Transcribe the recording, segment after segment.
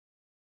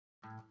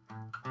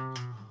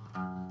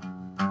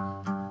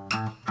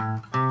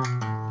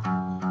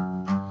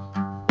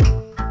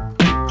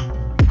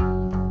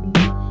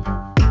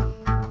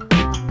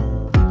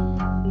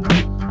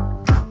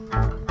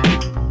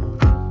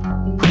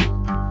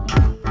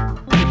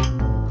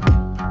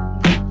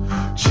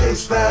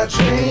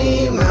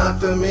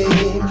the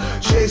meme.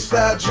 Chase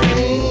that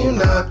dream,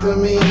 not the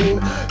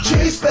meme.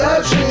 Chase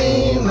that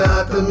dream,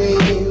 not the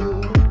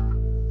meme.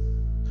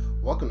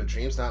 Welcome to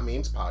Dreams Not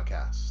Memes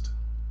podcast.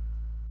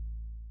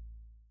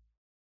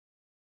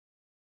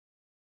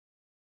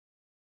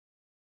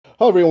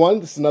 Hello everyone,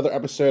 this is another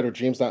episode of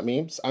Dreams Not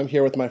Memes. I'm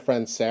here with my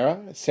friend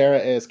Sarah. Sarah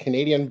is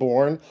Canadian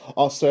born,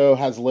 also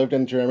has lived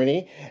in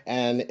Germany,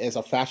 and is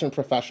a fashion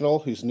professional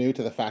who's new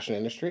to the fashion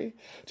industry.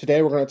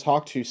 Today we're going to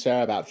talk to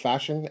Sarah about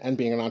fashion and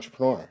being an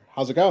entrepreneur.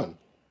 How's it going?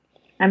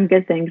 I'm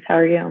good, thanks. How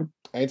are you?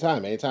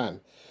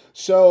 Anytime.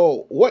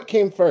 So what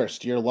came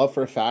first, your love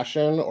for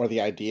fashion or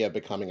the idea of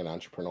becoming an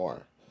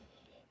entrepreneur?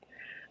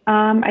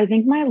 I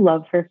think my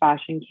love for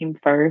fashion came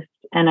first,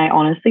 and I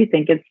honestly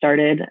think it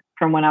started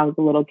from when I was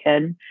a little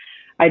kid.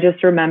 I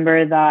just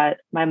remember that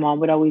my mom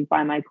would always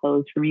buy my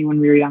clothes for me when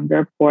we were younger,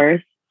 of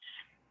course.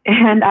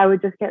 And I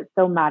would just get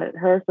so mad at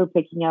her for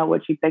picking out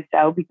what she picked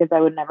out because I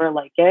would never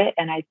like it.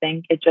 And I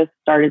think it just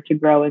started to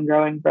grow and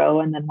grow and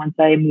grow. And then once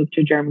I moved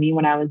to Germany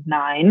when I was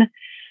 9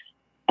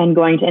 and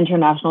going to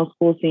international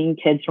school, seeing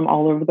kids from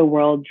all over the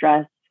world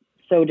dress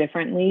so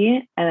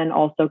differently, and then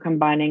also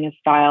combining a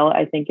style,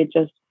 I think it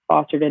just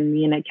fostered in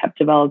me and it kept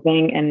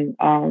developing. And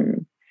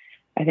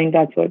I think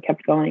that's what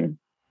kept going.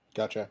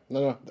 Gotcha.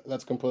 No,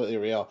 that's completely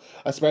real.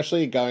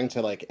 Especially going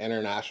to like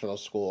international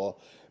school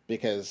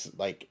because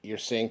like you're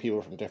seeing people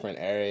from different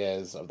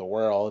areas of the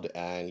world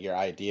and your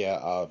idea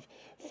of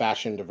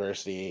fashion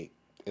diversity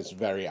is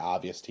very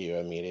obvious to you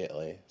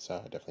immediately. So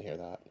I definitely hear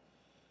that.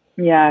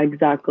 Yeah,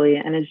 exactly.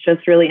 And it's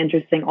just really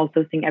interesting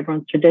also seeing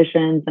everyone's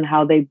traditions and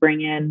how they bring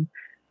in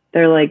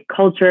their like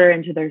culture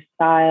into their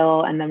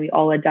style. And then we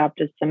all adapt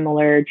a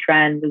similar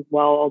trend as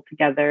well all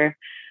together.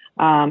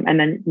 And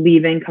then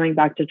coming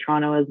back to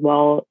Toronto as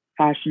well,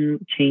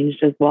 fashion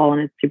changed as well,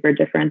 and it's super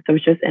different. So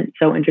it's just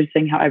so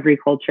interesting how every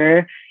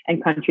culture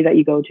and country that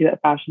you go to,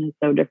 that fashion is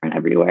so different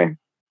everywhere.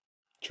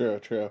 True.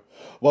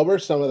 What were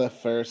some of the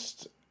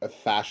first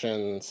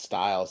fashion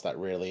styles that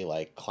really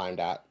like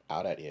climbed out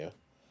at you?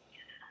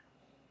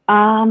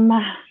 When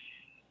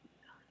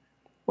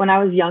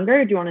I was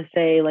younger, do you want to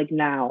say like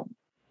now?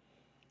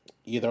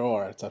 Either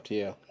or, it's up to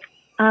you.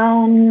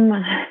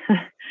 Um,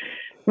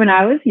 when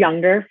I was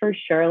younger, for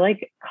sure,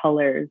 like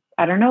colors.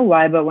 I don't know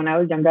why, but when I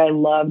was younger, I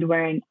loved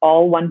wearing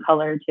all one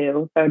color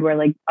too. So I'd wear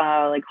like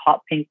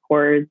hot pink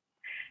cords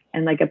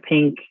and like a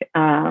pink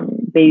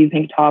baby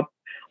pink top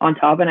on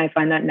top. And I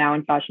find that now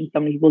in fashion, so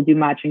many people do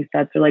matching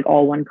sets or like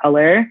all one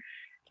color,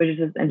 which is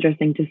just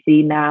interesting to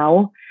see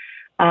now.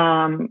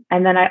 And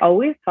then I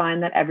always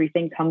find that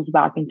everything comes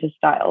back into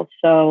style.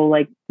 So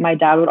like my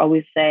dad would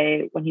always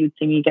say when he would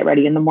see me get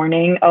ready in the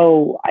morning,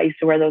 oh, I used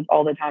to wear those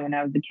all the time when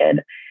I was a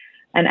kid.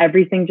 And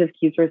everything just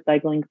keeps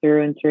recycling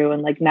through and through.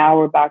 And like now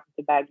we're back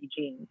into baggy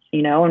jeans,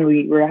 and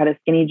we had a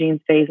skinny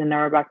jeans phase and now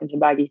we're back into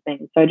baggy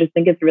things. So I just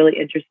think it's really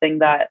interesting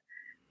that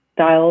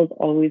style is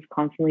always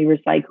constantly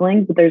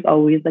recycling, but there's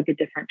always like a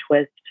different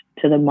twist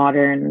to the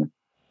modern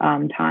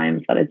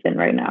times that it's in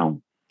right now.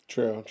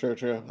 True.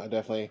 I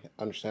definitely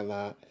understand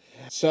that.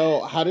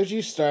 So how did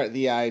you start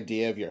the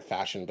idea of your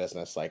fashion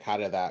business? Like how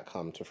did that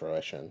come to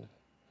fruition?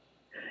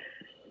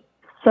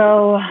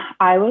 So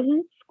I was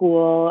in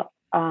school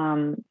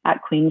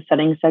at Queen's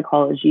studying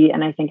psychology,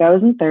 and I think I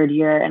was in third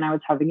year and I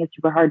was having a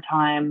super hard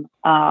time.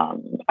 I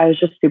was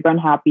just super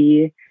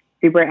unhappy,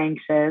 super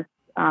anxious.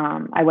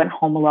 I went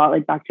home a lot,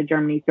 like back to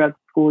Germany throughout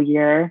the school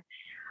year.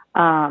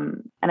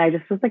 And I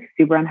just was like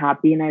super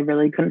unhappy and I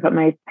really couldn't put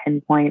my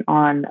pinpoint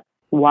on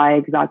why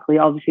exactly.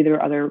 Obviously there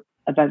were other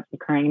events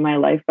occurring in my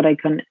life, but I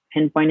couldn't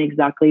pinpoint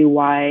exactly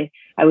why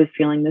I was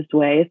feeling this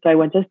way. So I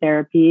went to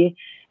therapy,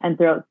 and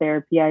throughout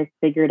therapy, I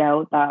figured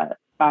out that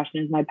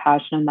fashion is my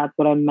passion and that's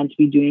what I'm meant to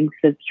be doing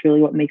because it's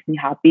truly what makes me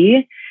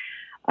happy.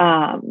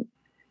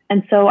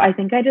 And so I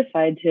think I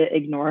decided to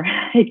ignore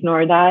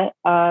that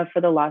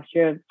for the last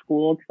year of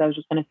school because I was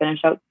just going to finish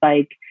out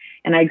psych,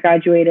 and I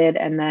graduated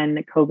and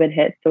then COVID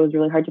hit. So it was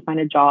really hard to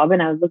find a job,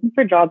 and I was looking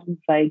for jobs in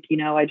psych.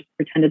 I just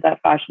pretended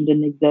that fashion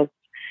didn't exist.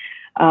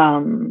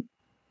 And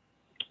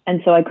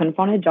so I couldn't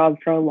find a job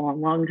for a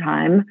long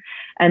time.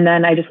 And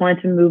then I just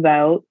wanted to move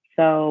out.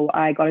 So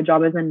I got a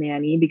job as a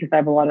nanny because I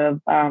have a lot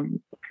of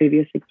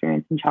previous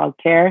experience in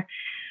childcare.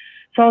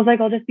 So I was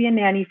like, I'll just be a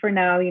nanny for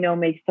now,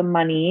 make some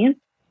money.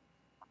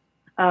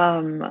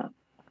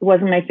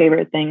 Wasn't my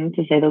favorite thing,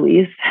 to say the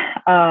least.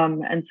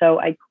 And so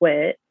I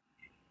quit.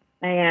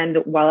 And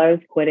while I was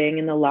quitting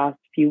in the last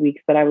few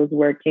weeks that I was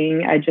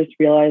working, I just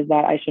realized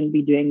that I shouldn't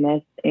be doing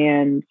this.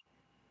 And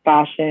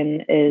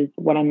fashion is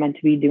what I'm meant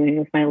to be doing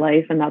with my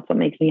life. And that's what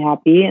makes me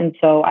happy. And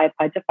so I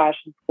applied to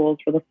fashion schools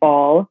for the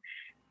fall.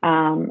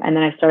 And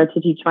then I started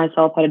to teach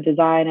myself how to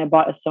design. I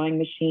bought a sewing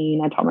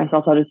machine. I taught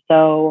myself how to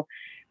sew,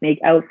 make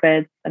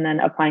outfits. And then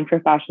applying for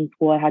fashion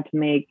school, I had to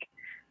make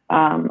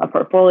a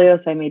portfolio.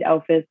 So I made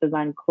outfits,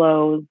 designed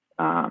clothes.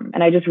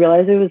 And I just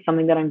realized it was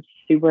something that I'm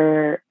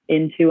super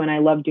into and I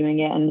love doing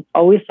it. And it's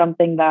always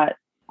something that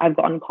I've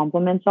gotten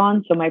compliments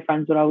on. So my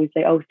friends would always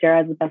say, oh, Sarah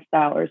has the best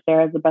style or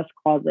Sarah has the best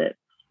closet.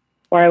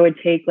 or I would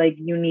take like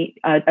unique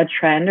a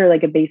trend or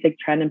like a basic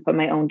trend and put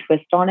my own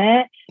twist on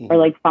it, or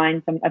Hmm. like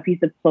find a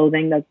piece of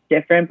clothing that's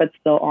different but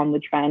still on the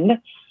trend.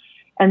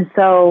 And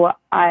so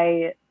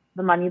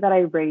the money that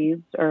I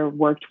raised or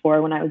worked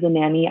for when I was a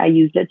nanny, I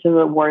used it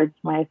towards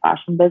my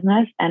fashion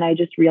business. And I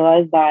just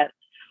realized that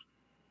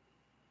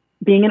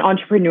being an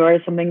entrepreneur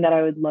is something that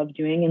I would love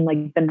doing, and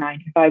like the 9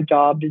 to 5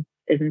 job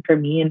isn't for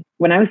me. And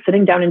when I was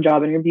sitting down in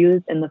job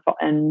interviews in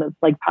the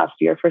like past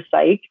year for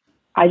psych,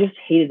 I just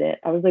hated it.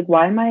 I was like,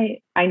 why am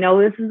I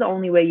know this is the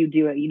only way you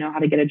do it. You know how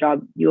to get a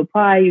job. You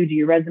apply, you do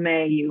your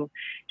resume, you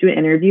do an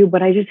interview,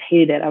 but I just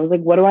hated it. I was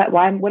like, what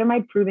am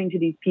I proving to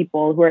these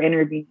people who are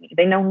interviewing me?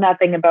 They know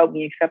nothing about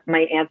me except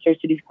my answers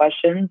to these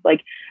questions.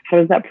 Like, how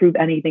does that prove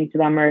anything to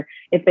them, or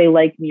if they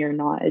like me or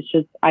not?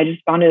 I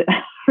just found it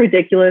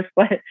ridiculous,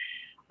 but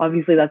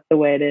obviously that's the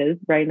way it is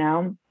right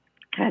now.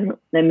 And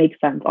that makes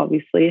sense,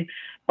 obviously.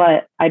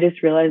 But I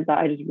just realized that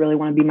I just really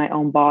want to be my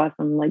own boss.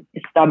 I'm like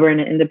stubborn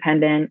and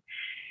independent.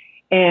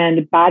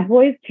 And Bad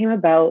Boys came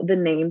about, the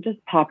name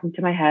just popped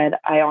into my head.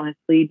 I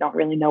honestly don't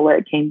really know where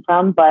it came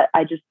from, but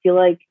I just feel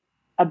like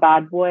a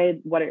bad boy,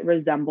 what it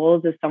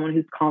resembles is someone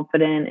who's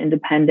confident,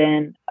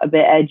 independent, a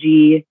bit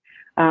edgy,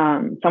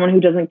 someone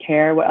who doesn't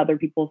care what other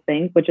people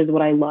think, which is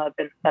what I love.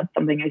 And that's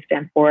something I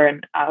stand for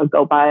and I'll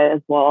go by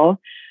as well.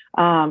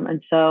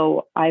 And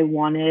so I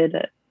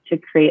wanted to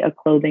create a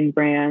clothing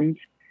brand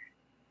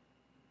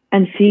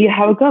and see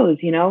how it goes.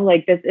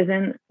 Like this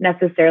isn't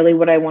necessarily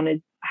what I want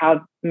to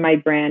have my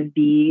brand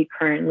be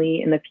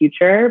currently in the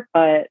future,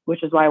 but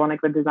which is why I want to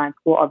go to design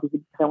school, obviously,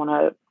 because I want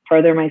to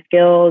further my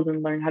skills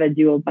and learn how to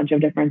do a bunch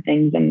of different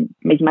things and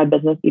make my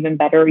business even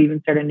better, or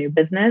even start a new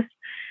business.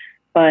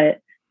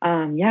 But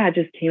yeah, it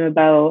just came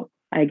about,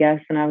 I guess.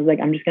 And I was like,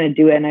 I'm just going to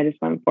do it. And I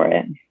just went for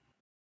it.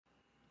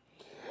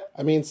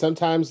 I mean,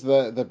 sometimes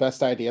the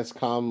best ideas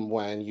come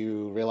when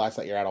you realize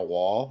that you're at a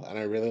wall, and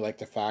I really like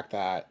the fact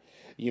that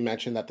you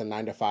mentioned that the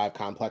 9 to 5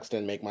 complex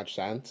didn't make much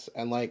sense,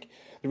 and like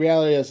the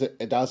reality is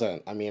it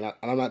doesn't. I mean, and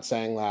I'm not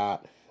saying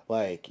that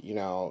like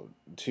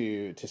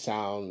to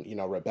sound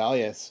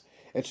rebellious.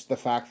 It's the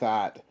fact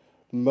that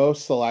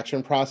most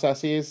selection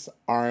processes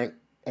aren't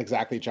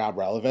exactly job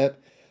relevant.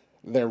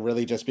 They're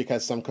really just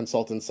because some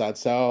consultant said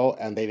so,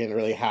 and they didn't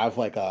really have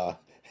like a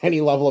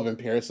any level of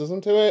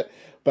empiricism to it.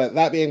 But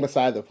that being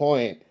beside the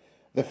point,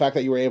 the fact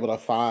that you were able to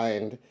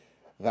find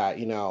that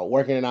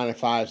working a 9 to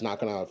 5 is not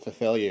going to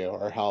fulfill you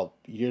or help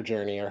your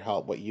journey or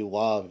help what you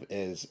love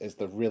is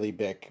the really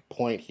big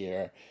point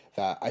here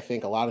that I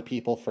think a lot of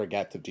people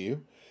forget to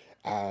do.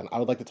 And I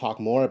would like to talk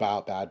more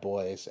about Bad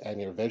Boys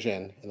and your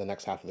vision in the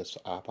next half of this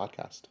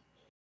podcast.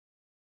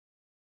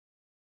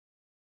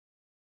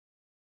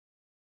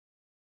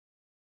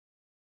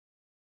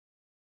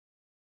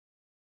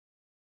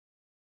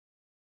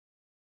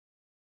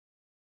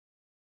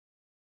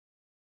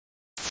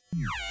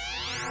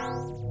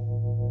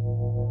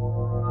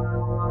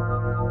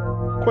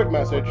 Quick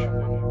message.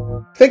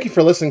 Thank you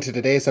for listening to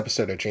today's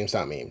episode of Dreams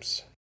Not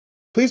Memes.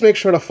 Please make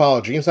sure to follow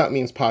Dreams Not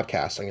Memes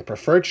podcast on your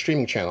preferred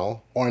streaming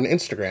channel or on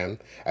Instagram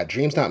at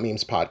Dreams Not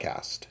Memes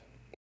podcast.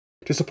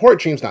 To support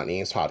Dreams Not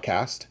Memes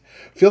podcast,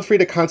 feel free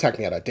to contact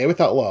me at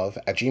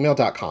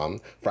adaywithoutlove@gmail.com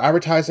for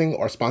advertising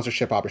or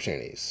sponsorship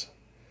opportunities.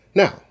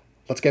 Now,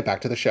 let's get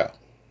back to the show.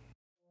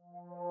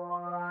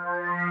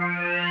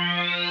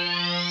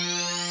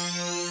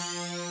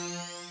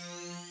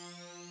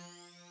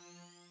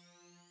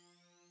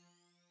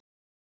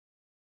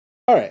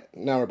 All right,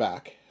 now we're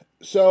back.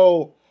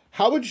 So,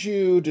 how would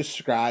you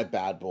describe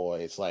Bad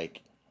Boys,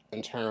 like,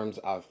 in terms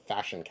of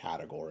fashion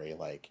category?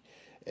 Like,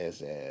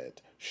 is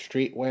it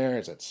streetwear?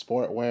 Is it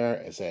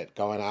sportwear? Is it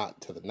going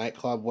out to the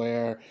nightclub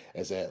wear?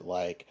 Is it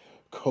like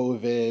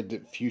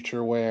COVID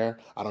future wear?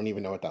 I don't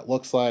even know what that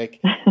looks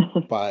like.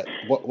 But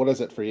what is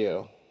it for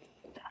you?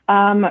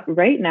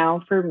 Right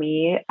now, for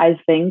me, I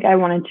think I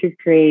wanted to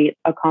create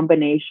a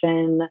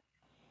combination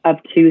of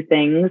two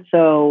things.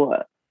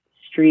 So,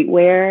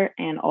 streetwear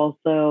and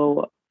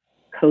also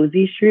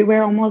cozy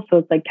streetwear almost. So,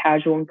 it's like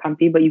casual and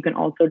comfy, but you can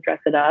also dress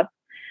it up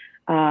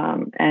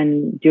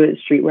and do it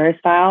streetwear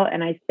style.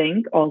 And I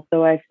think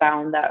also I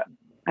found that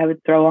I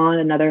would throw on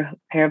another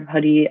pair of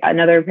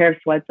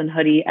sweats and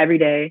hoodie every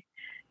day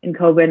in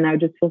COVID, and I would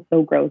just feel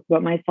so gross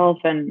about myself.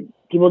 And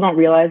people don't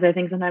realize, I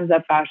think sometimes,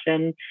 that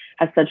fashion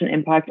has such an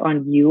impact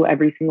on you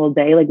every single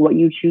day. Like what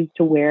you choose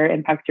to wear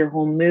impacts your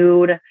whole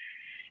mood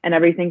and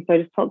everything. So I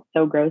just felt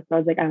so gross. So I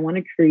was like, I want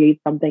to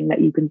create something that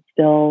you can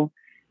still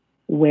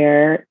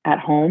wear at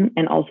home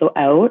and also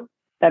out,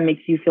 that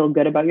makes you feel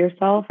good about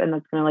yourself, and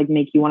that's going to like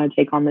make you want to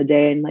take on the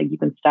day, and like you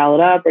can style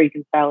it up or you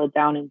can style it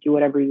down and do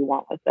whatever you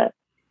want with it.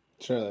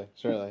 Surely,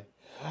 surely.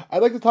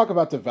 I'd like to talk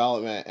about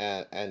development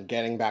and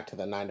getting back to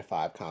the 9 to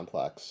 5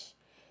 complex.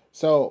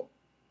 So,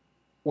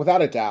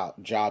 without a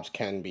doubt, jobs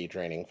can be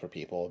draining for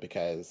people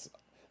because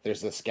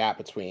there's this gap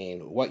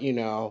between what you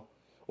know,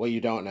 what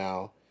you don't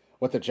know,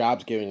 what the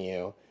job's giving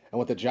you, and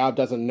what the job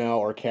doesn't know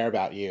or care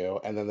about you,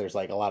 and then there's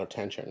like a lot of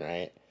tension,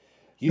 right?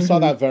 You saw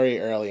Mm-hmm. that very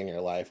early in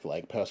your life,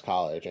 like post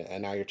college,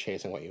 and now you're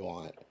chasing what you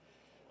want.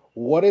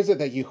 What is it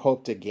that you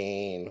hope to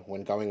gain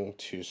when going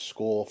to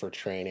school for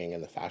training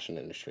in the fashion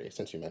industry,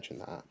 since you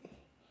mentioned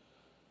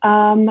that?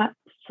 Um,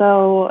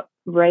 so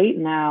right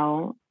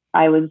now,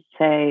 I would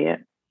say,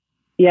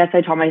 yes,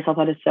 I taught myself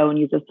how to sew and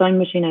use a sewing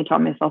machine. I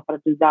taught myself how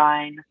to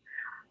design.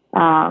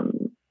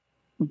 Um,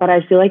 but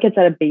I feel like it's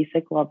at a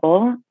basic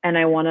level and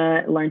I want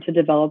to learn to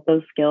develop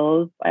those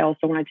skills. I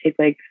also want to take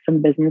like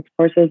some business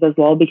courses as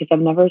well because I've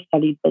never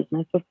studied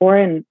business before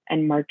and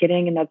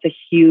marketing. And that's a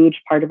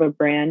huge part of a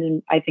brand.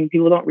 And I think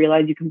people don't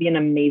realize you can be an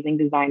amazing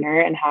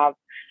designer and have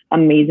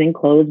amazing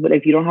clothes. But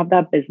if you don't have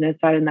that business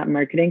side and that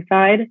marketing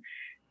side,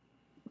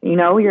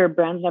 your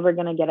brand's never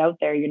going to get out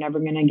there. You're never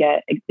going to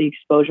get the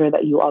exposure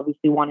that you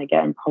obviously want to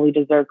get and probably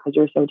deserve because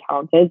you're so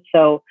talented.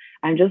 So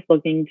I'm just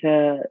looking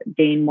to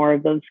gain more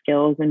of those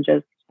skills and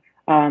just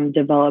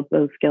develop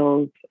those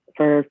skills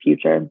for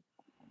future.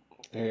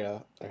 Yeah,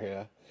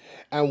 yeah.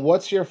 And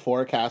what's your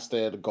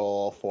forecasted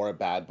goal for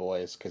Bad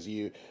Boys? Because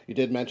you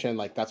did mention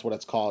like that's what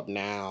it's called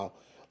now.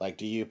 Like,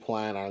 do you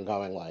plan on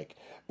going like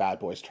Bad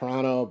Boys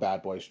Toronto,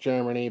 Bad Boys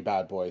Germany,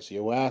 Bad Boys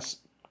US?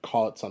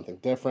 Call it something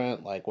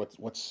different. Like, what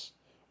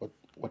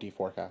do you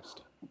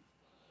forecast?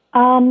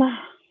 Um,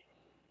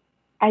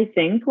 I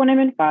think when I'm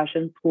in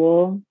fashion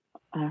school,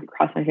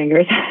 cross my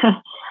fingers,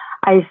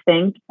 I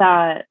think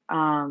that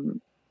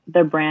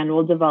the brand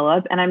will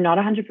develop. And I'm not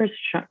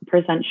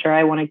 100% sure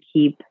I want to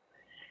keep.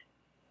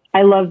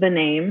 I love the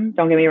name.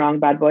 Don't get me wrong,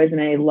 Bad Boys,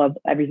 and I love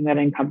everything that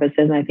it encompasses,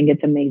 and I think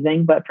it's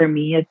amazing. But for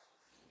me, it's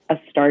a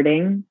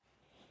starting,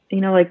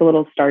 like a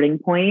little starting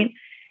point,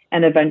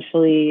 and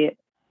eventually,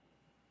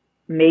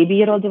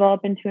 maybe it'll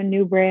develop into a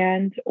new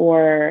brand,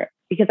 or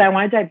because I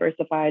want to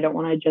diversify. I don't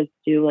want to just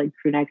do like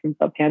crew necks and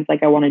sweatpants.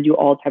 Like I want to do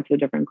all types of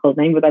different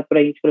clothing, but that's what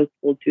I need to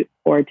go to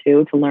school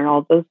to learn all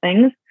of those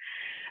things.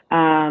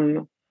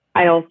 Um,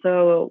 I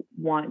also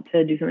want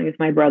to do something with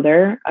my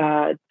brother,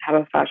 have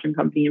a fashion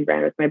company and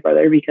brand with my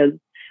brother because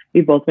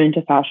we've both been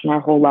into fashion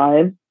our whole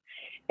lives.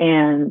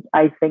 And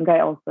I think I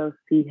also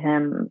see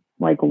him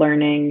like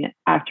learning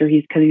after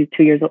because he's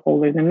 2 years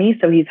older than me.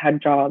 So he's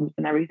had jobs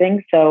and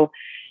everything. So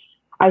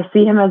I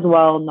see him as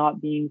well not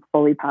being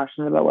fully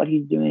passionate about what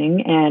he's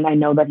doing. And I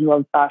know that he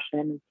loves fashion,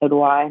 and so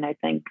do I. And I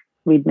think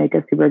we'd make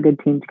a super good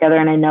team together.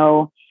 And I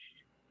know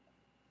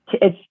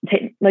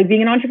like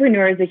being an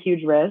entrepreneur is a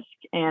huge risk,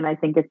 and I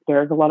think it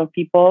scares a lot of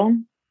people.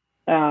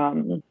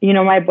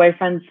 My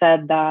boyfriend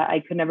said that I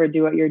could never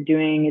do what you're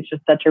doing. It's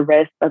just such a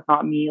risk. That's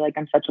not me. Like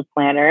I'm such a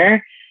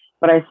planner.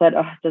 But I said,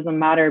 oh, it doesn't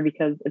matter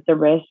because it's a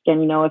risk.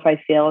 And if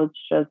I fail, it's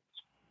just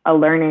a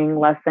learning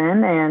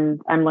lesson.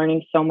 And I'm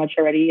learning so much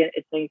already.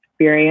 It's an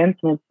experience,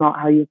 and it's not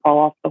how you fall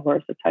off the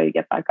horse. It's how you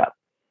get back up.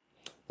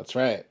 That's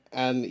right.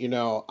 And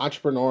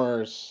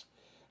entrepreneurs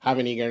have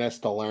an eagerness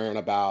to learn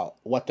about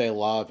what they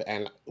love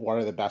and what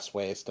are the best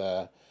ways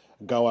to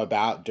go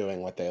about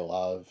doing what they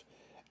love.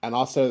 And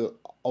also,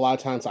 a lot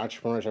of times,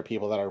 entrepreneurs are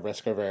people that are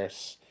risk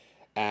averse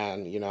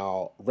and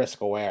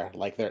risk aware.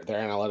 Like they're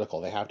analytical.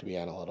 They have to be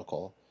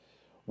analytical.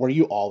 Were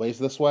you always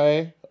this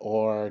way,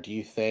 or do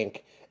you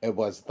think it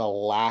was the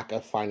lack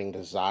of finding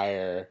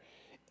desire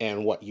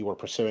in what you were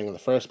pursuing in the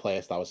first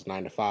place that was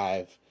 9 to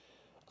 5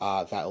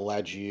 that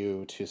led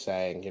you to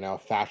saying,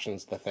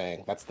 fashion's the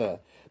thing. That's the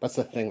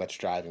thing that's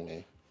driving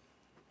me.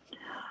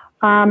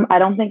 I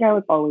don't think I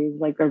was always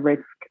like a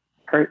risk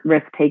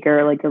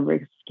taker, like a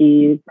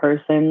risky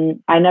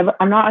person. I'm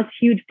not a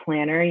huge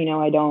planner.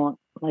 I don't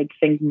like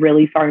think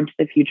really far into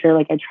the future.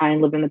 Like I try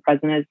and live in the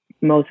present as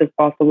most as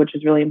possible, which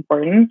is really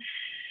important.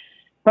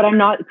 But I'm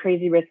not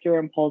crazy risky or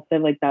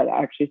impulsive. Like that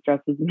actually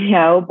stresses me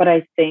out. But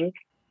I think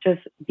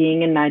just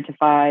being in 9 to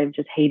 5,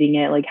 just hating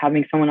it, like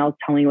having someone else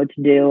tell me what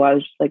to do, I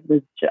was just like,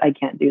 I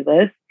can't do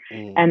this.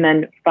 Mm, And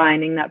then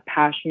finding that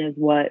passion is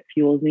what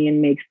fuels me and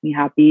makes me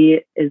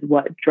happy is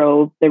what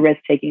drove the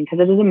risk taking because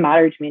it doesn't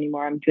matter to me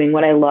anymore. I'm doing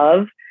what I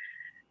love.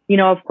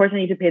 Of course I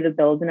need to pay the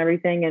bills and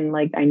everything. And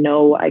like, I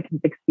know I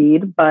can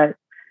succeed, but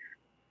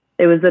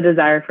it was the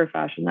desire for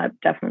fashion that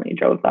definitely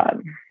drove that.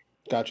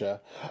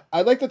 gotcha.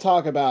 I'd like to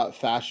talk about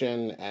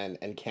fashion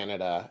and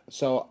Canada.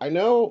 So I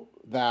know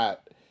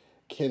that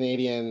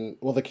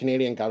the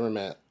Canadian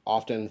government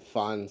often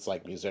funds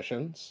like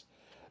musicians.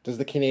 Does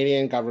the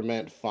Canadian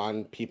government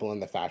fund people in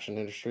the fashion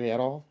industry at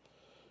all?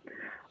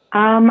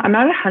 I'm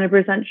not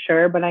 100%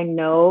 sure, but I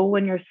know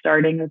when you're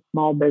starting a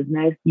small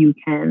business, you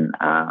can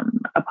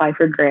apply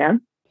for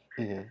grants.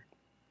 Hmm.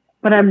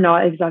 But I'm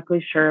not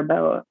exactly sure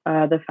about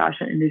the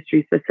fashion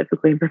industry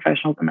specifically and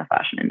professionals in the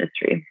fashion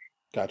industry.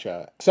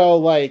 Gotcha. So,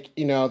 like,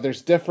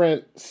 there's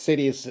different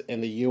cities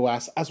in the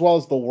US as well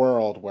as the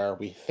world where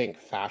we think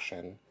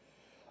fashion.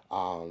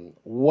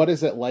 What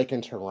is it like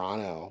in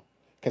Toronto?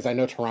 Because I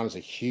know Toronto's a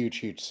huge,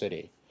 huge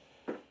city.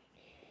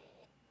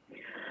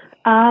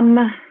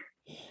 Um,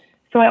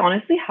 so I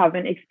honestly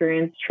haven't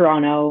experienced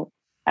Toronto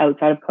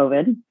outside of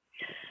COVID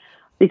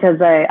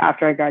because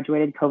after I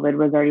graduated, COVID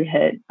was already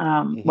hit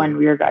Hmm. when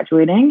we were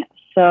graduating.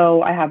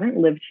 So I haven't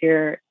lived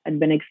here and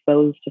been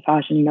exposed to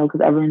fashion,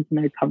 because everyone's in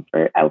their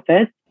comfort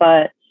outfits.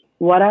 But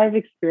what I've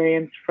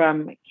experienced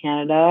from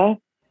Canada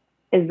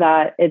is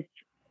that it's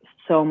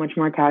so much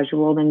more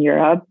casual than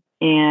Europe.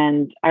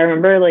 And I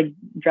remember like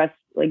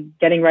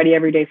getting ready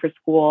every day for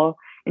school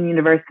and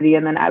university.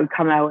 And then I would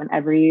come out and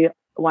everyone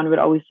would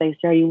always say,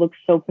 Sarah, you look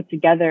so put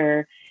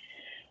together.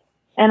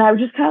 And I would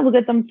just kind of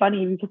look at them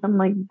funny because I'm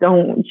like,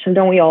 don't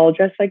we all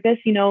dress like this?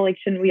 Like,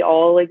 shouldn't we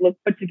all like look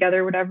put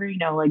together, whatever,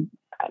 like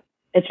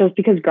it's just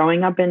because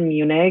growing up in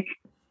Munich,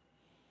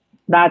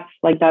 that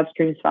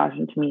screams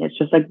fashion to me. It's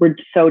just like we're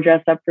so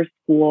dressed up for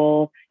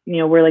school.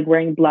 We're like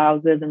wearing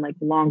blouses and like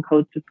long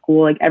coats to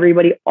school. Like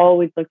everybody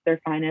always looks their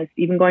finest.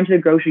 Even going to the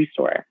grocery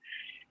store,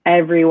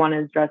 everyone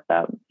is dressed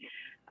up.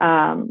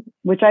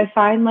 Which I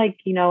find like,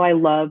 I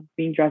love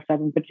being dressed up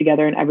and put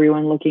together and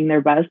everyone looking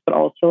their best, but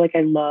also like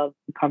I love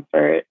the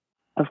comfort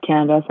of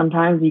Canada.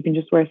 Sometimes you can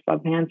just wear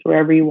sweatpants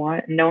wherever you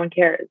want and no one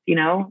cares,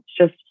 It's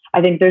just,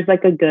 I think there's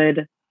like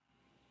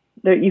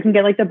you can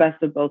get like the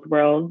best of both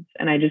worlds.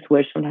 And I just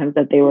wish sometimes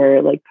that they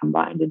were like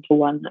combined into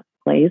one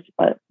place,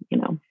 but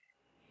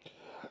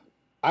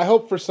I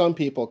hope for some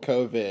people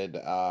COVID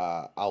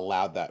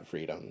allowed that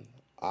freedom.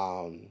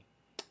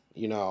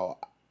 You know,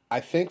 I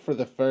think for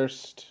the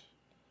first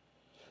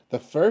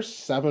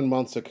 7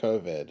 months of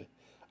COVID,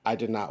 I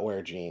did not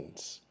wear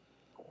jeans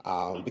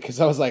because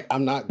I was like,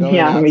 I'm not going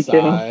yeah, me too.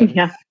 outside.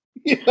 Yeah.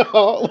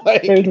 There's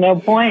Like no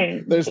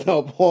point. there's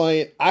no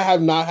point. I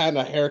have not had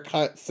a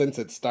haircut since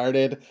it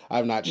started. I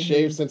have not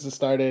shaved Hmm. since it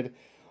started,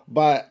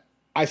 but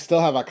I still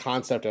have a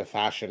concept of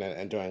fashion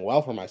and doing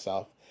well for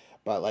myself.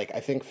 But like I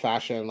think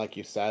fashion, like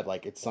you said,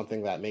 like it's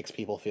something that makes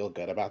people feel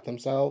good about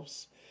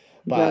themselves.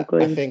 But I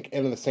Exactly. think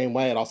in the same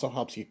way, it also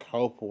helps you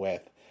cope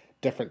with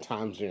different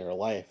times in your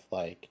life.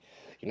 Like,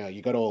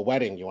 you go to a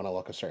wedding, you want to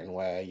look a certain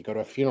way. You go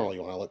to a funeral,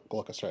 you want to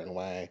look a certain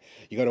way.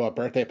 You go to a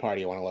birthday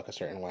party, you want to look a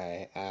certain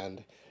way.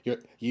 And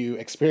you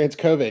experience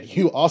COVID,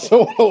 you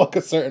also want to look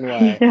a certain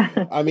way.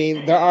 Yeah. I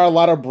mean, there are a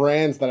lot of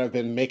brands that have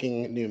been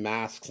making new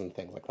masks and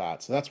things like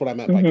that. So that's what I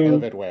meant by Hmm.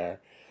 COVID wear.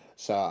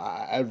 So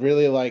I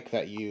really like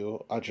that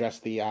you address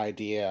the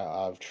idea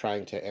of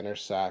trying to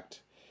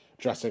intersect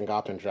dressing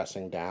up and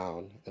dressing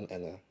down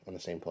in the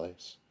same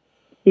place.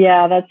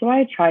 Yeah, that's why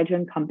I tried to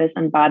encompass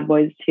in Bad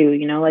Boys too.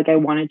 Like I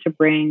wanted to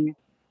bring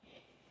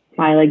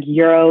my like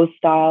Euro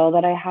style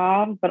that I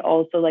have, but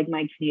also like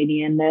my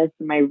Canadianness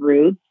and my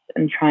roots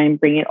and try and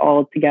bring it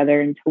all together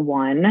into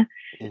one.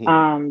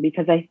 Hmm.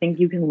 Because I think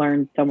you can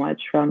learn so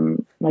much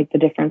from like the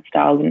different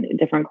styles and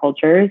different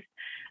cultures.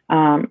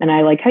 And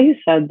I like how you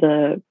said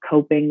the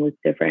coping with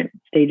different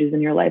stages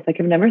in your life. Like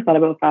I've never thought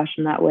about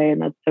fashion that way,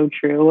 and that's so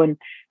true. And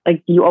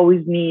like you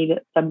always need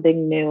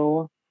something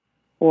new,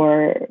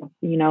 or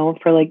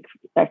for like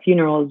at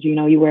funerals,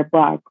 you wear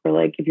black, or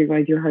like if you're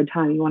going through a hard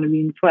time, you want to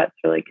be in sweats,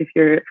 or like if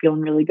you're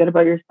feeling really good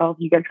about yourself,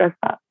 you get dressed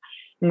up.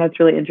 And that's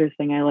really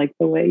interesting. I like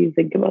the way you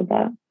think about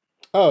that.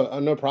 Oh,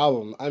 no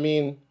problem. I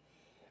mean,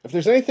 if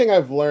there's anything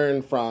I've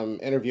learned from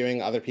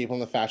interviewing other people in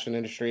the fashion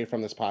industry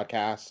from this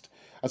podcast,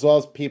 as well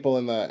as people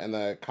in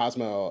the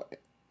Cosmo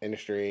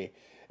industry,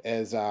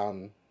 is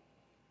there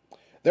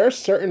are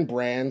certain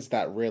brands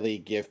that really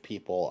give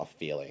people a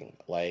feeling.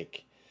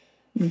 Like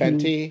Hmm.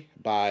 Fenty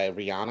by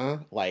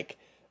Rihanna, like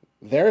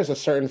there is a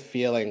certain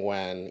feeling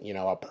when,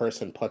 a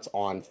person puts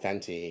on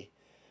Fenty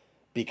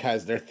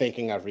because they're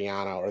thinking of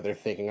Rihanna or they're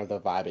thinking of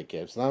the vibe it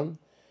gives them.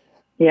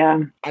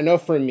 Yeah. I know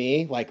for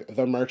me, like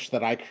the merch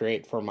that I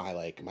create for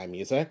my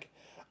music,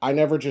 I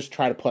never just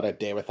try to put a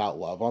day without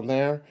love on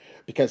there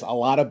because a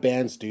lot of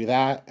bands do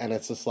that, and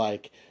it's just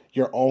like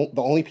the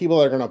only people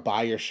that are gonna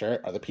buy your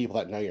shirt are the people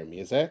that know your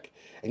music,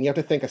 and you have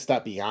to think a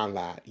step beyond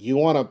that. You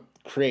want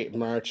to create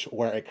merch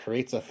where it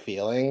creates a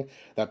feeling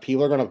that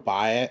people are gonna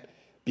buy it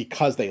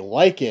because they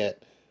like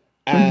it,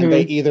 and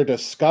they Hmm. either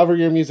discover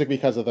your music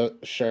because of the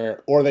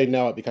shirt or they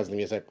know it because of the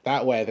music.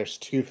 That way, there's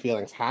two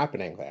feelings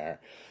happening there.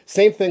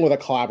 Same thing with a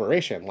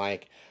collaboration.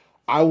 Like,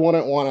 I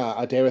wouldn't want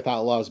a Day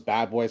Without Love's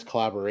Bad Boys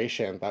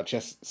collaboration that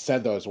just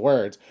said those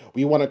words.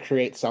 We want to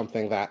create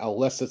something that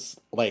elicits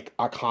like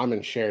a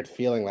common shared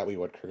feeling that we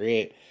would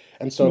create,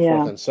 and so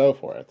forth Yeah. and so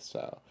forth.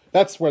 So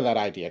that's where that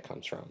idea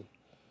comes from.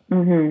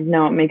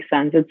 No, it makes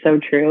sense. It's so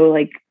true.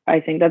 Like, I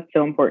think that's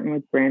so important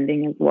with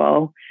branding as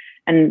well.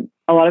 And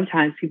a lot of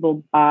times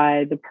people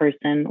buy the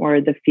person or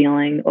the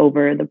feeling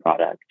over the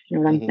product. You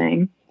know what I'm Hmm.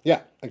 saying?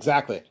 Yeah,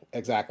 exactly,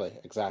 exactly,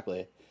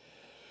 exactly.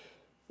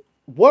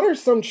 What are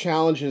some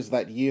challenges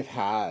that you've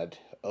had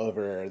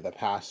over the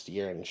past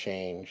year and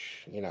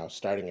change,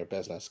 starting your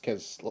business?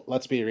 Because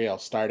let's be real,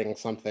 starting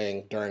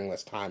something during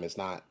this time is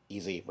not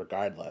easy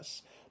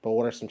regardless. But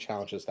what are some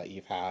challenges that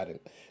you've had and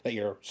that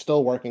you're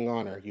still working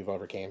on or you've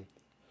overcame?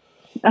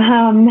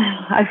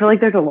 I feel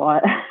like there's a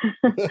lot.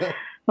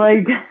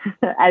 Like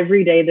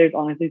every day there's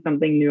honestly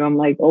something new. I'm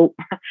like, oh,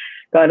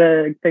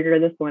 gotta figure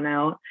this one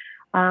out.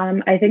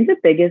 I think the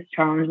biggest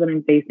challenge that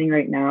I'm facing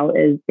right now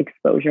is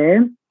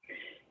exposure.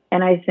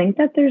 And I think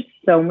that there's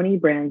so many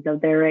brands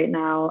out there right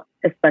now,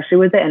 especially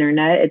with the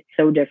internet. It's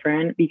so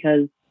different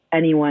because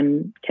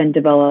anyone can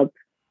develop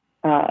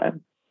uh,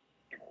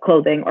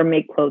 clothing or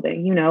make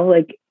clothing,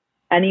 like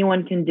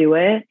anyone can do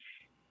it,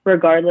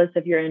 regardless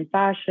if you're in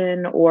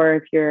fashion or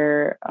if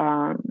you're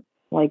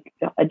like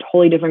a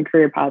totally different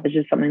career path. It's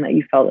just something that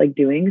you felt like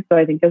doing. So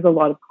I think there's a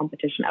lot of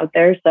competition out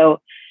there. So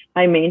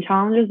my main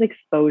challenge is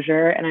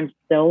exposure, and I'm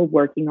still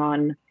working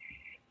on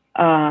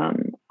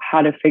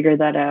how to figure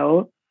that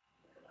out.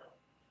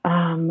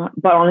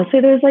 But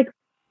honestly, there's like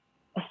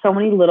so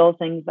many little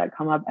things that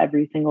come up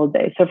every single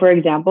day. So for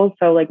example,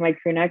 so like my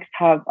crew necks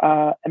have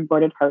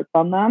embroidered hearts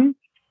on them,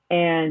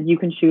 and you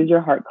can choose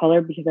your heart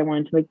color because I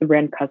wanted to make the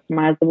brand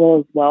customizable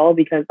as well,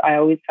 because I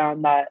always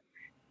found that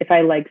if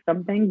I like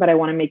something but I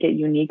want to make it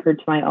unique or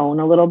to my own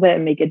a little bit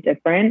and make it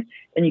different,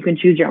 then you can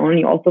choose your own.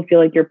 You also feel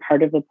like you're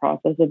part of the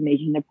process of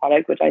making the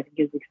product, which I think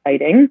is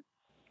exciting.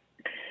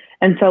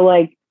 And so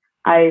like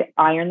I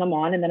iron them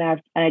on, and then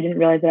I didn't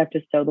realize I have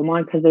to sew them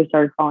on because they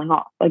started falling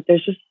off. Like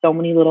there's just so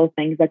many little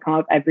things that come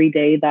up every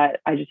day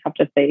that I just have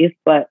to face.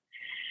 But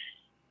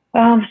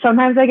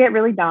sometimes I get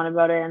really down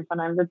about it, and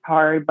sometimes it's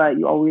hard, but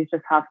you always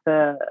just have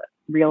to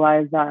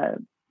realize that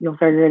you'll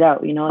figure it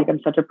out. Like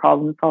I'm such a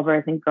problem solver.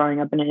 I think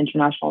growing up in an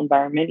international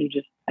environment,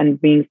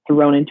 and being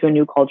thrown into a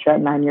new culture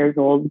at 9 years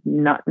old,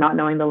 not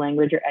knowing the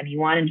language or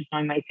anyone, and just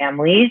knowing my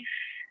family,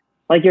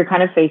 like you're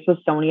kind of faced with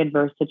so many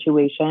adverse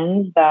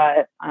situations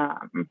that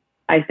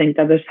I think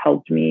that this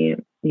helped me,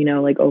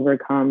 like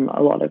overcome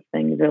a lot of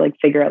things or like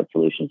figure out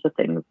solutions to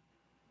things.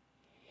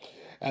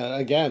 And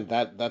again,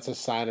 that's a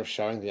sign of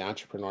showing the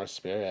entrepreneur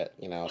spirit,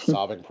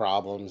 solving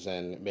problems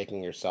and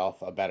making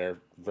yourself a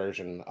better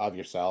version of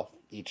yourself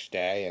each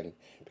day and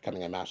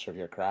becoming a master of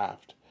your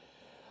craft.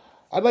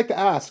 I'd like to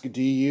ask,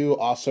 do you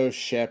also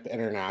ship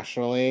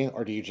internationally,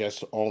 or do you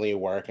just only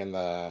work in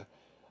the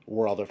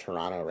world of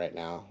Toronto right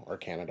now, or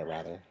Canada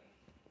rather?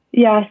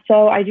 Yeah,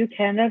 so I do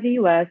Canada, the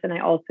US, and I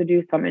also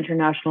do some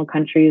international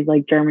countries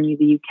like Germany,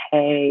 the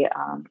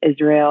UK,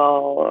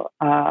 Israel.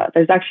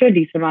 There's actually a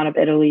decent amount of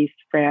Italy,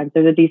 France.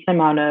 There's a decent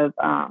amount of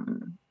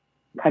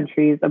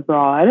countries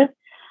abroad.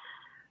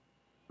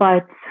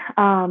 But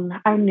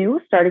I knew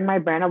starting my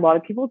brand, a lot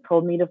of people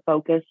told me to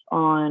focus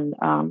on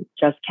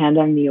just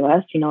Canada and the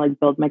US,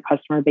 like build my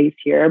customer base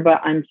here. But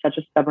I'm such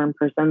a stubborn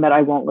person that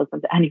I won't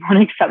listen to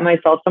anyone except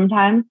myself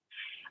sometimes.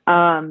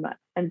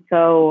 And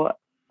so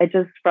it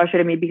just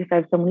frustrated me because I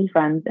have so many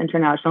friends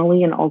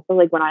internationally. And also,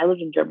 like, when I lived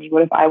in Germany,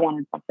 what if I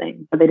wanted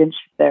something but they didn't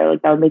ship there?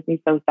 Like, that would make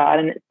me so sad.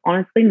 And it's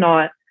honestly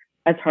not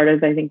as hard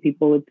as I think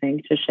people would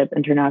think to ship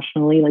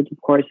internationally. Like, of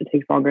course, it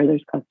takes longer.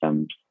 There's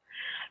customs.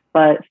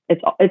 But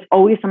it's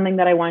always something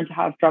that I wanted to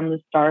have from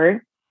the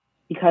start,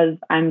 because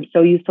I'm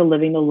so used to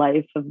living the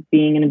life of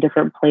being in a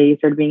different place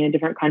or being in a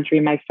different country.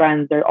 My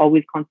friends, they're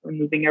always constantly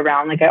moving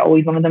around. Like, I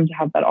always wanted them to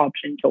have that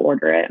option to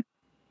order it.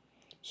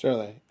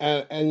 Surely.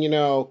 And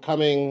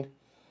coming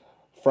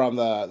from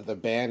the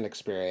band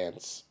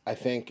experience, I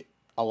think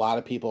a lot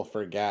of people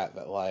forget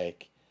that,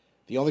 like,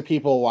 the only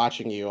people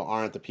watching you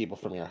aren't the people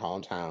from your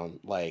hometown.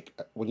 Like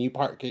when you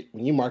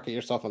market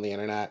yourself on the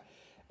internet,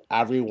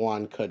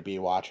 everyone could be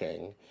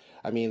watching.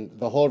 I mean,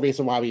 the whole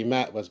reason why we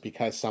met was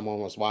because someone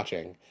was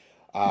watching.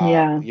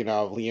 Yeah.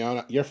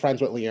 Leona, you're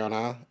friends with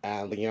Leona,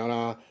 and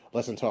Leona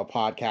listened to a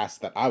podcast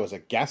that I was a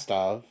guest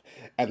of,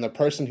 and the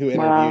person who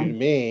Wow. interviewed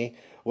me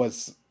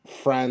was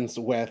friends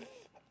with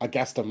a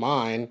guest of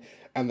mine,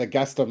 and the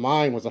guest of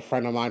mine was a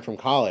friend of mine from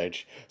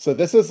college. So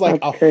this is like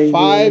That's a crazy.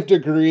 5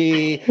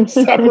 degree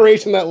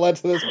separation that led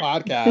to this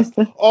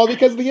podcast, all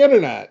because of the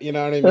internet. You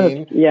know what I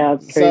mean? Yeah,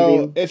 it's So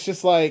crazy. it's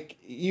just like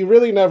you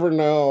really never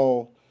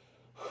know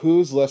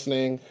who's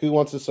listening, who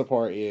wants to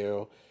support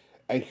you,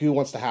 and who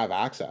wants to have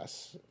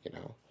access.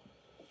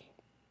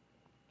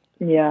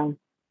 Yeah.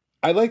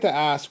 I'd like to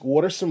ask,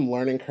 what are some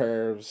learning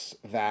curves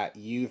that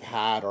you've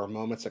had or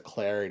moments of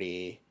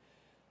clarity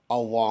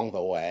along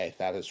the way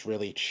that has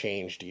really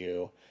changed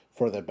you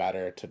for the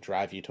better to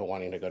drive you to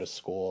wanting to go to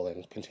school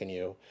and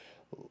continue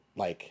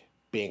like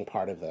being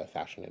part of the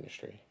fashion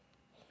industry?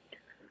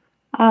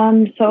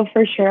 So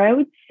for sure, I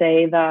would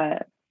say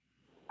that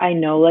I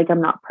know like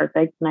I'm not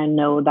perfect, and I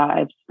know that I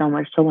have so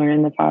much to learn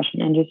in the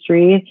fashion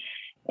industry.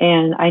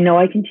 And I know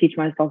I can teach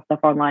myself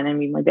stuff online. I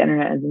mean, like the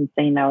internet is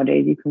insane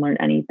nowadays. You can learn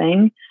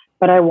anything,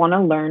 but I want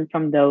to learn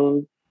from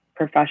those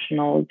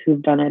professionals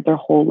who've done it their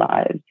whole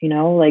lives,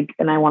 like,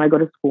 and I want to go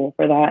to school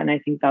for that. And I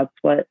think that's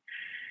what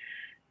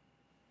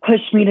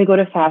pushed me to go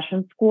to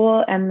fashion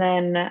school. And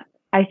then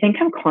I think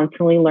I'm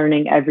constantly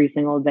learning every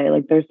single day.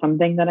 Like there's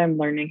something that I'm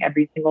learning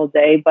every single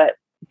day, but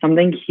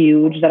something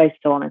huge that I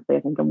still honestly I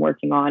think I'm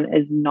working on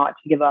is not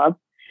to give up.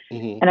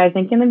 Mm-hmm. And I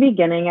think in the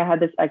beginning I had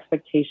this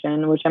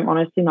expectation, which I'm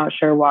honestly not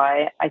sure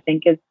why. I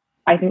think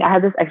I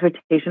had this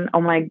expectation,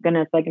 oh my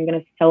goodness, like I'm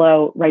gonna sell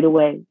out right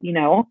away.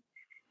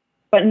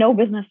 But no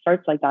business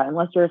starts like that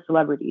unless you're a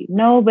celebrity.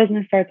 No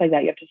business starts like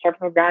that. You have to start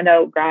from the ground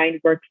out, grind,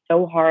 work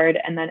so hard,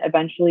 and then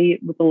eventually,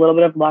 with a little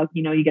bit of luck,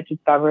 you get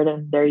discovered,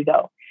 and there you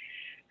go.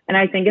 And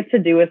I think it's to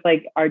do with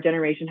like our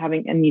generation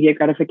having immediate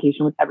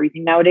gratification with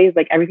everything nowadays.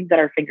 Like everything's at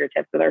our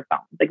fingertips with our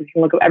phones. Like we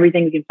can look up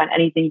everything, we can find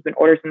anything, you can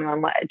order something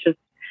online.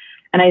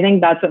 And I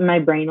think that's what my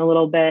brain a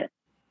little bit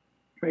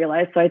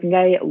realized. So I think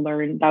I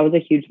learned that was a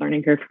huge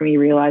learning curve for me,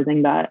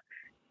 realizing that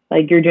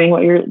like you're doing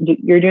what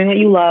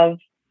you love.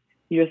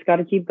 You just got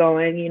to keep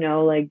going,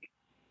 like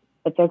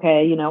It's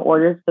okay. You know,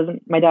 orders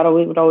doesn't, my dad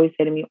always would always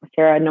say to me,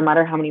 Sarah, no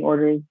matter how many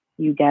orders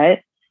you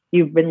get,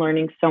 you've been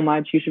learning so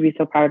much. You should be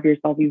so proud of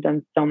yourself. You've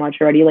done so much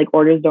already. Like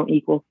orders don't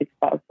equal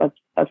success.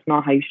 That's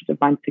not how you should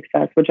define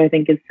success, which I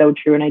think is so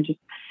true. And I just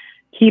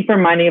keep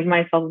reminding of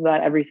myself of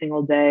that every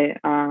single day.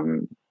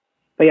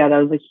 But yeah, that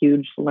was a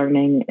huge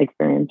learning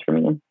experience for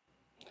me.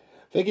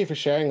 Thank you for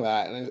sharing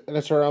that. And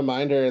it's a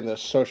reminder in the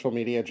social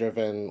media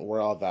driven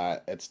world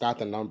that it's not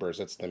the numbers,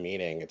 it's the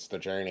meaning, it's the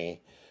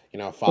journey.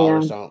 Yeah.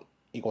 Followers don't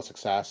equal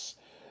success.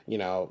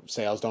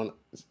 Sales don't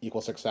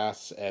equal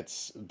success.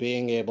 It's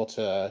being able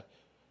to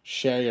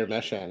share your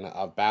mission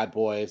of Bad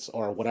Boys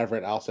or whatever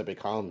else it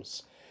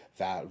becomes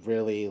that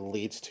really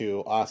leads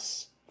to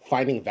us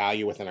finding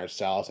value within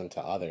ourselves and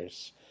to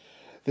others.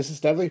 This has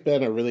definitely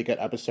been a really good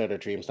episode of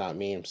Dreams Not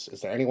Memes.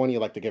 Is there anyone you'd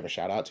like to give a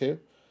shout out to?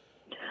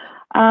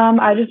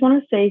 I just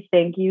want to say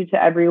thank you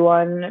to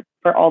everyone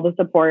for all the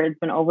support. It's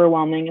been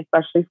overwhelming,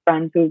 especially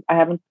friends who I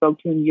haven't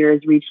spoken to in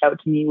years reached out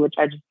to me, which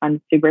I just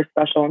find super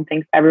special. And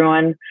thanks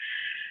everyone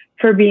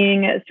for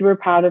being super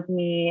proud of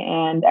me,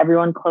 and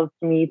everyone close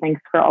to me.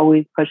 Thanks for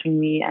always pushing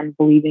me and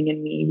believing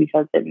in me,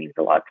 because it means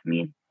a lot to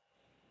me.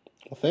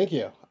 Well, thank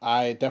you.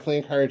 I definitely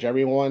encourage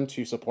everyone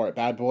to support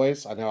Bad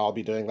Boys. I know I'll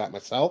be doing that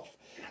myself.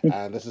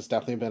 And this has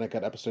definitely been a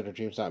good episode of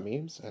Dreams Not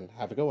Memes, and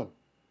have a good one.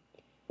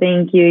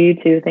 Thank you. You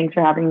too. Thanks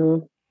for having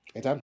me.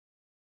 Anytime.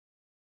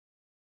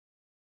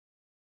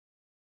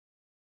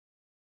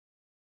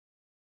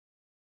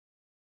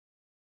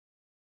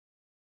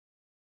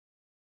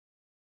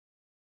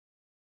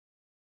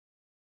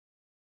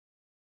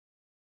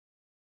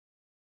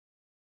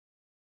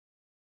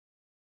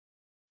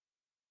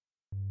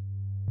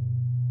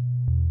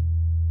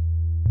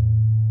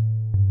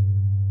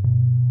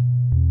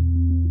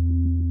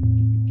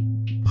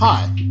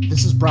 Hi,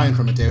 this is Brian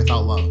from A Day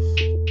Without Love.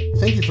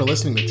 Thank you for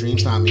listening to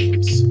Dreams Not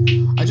Memes.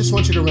 I just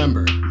want you to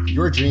remember,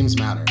 your dreams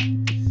matter.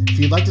 If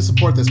you'd like to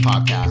support this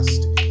podcast,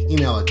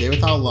 email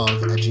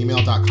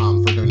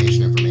adaywithoutlove@gmail.com for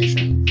donation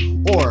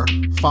information, or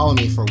follow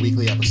me for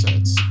weekly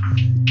episodes.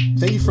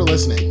 Thank you for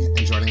listening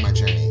and joining my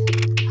journey.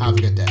 Have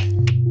a good day.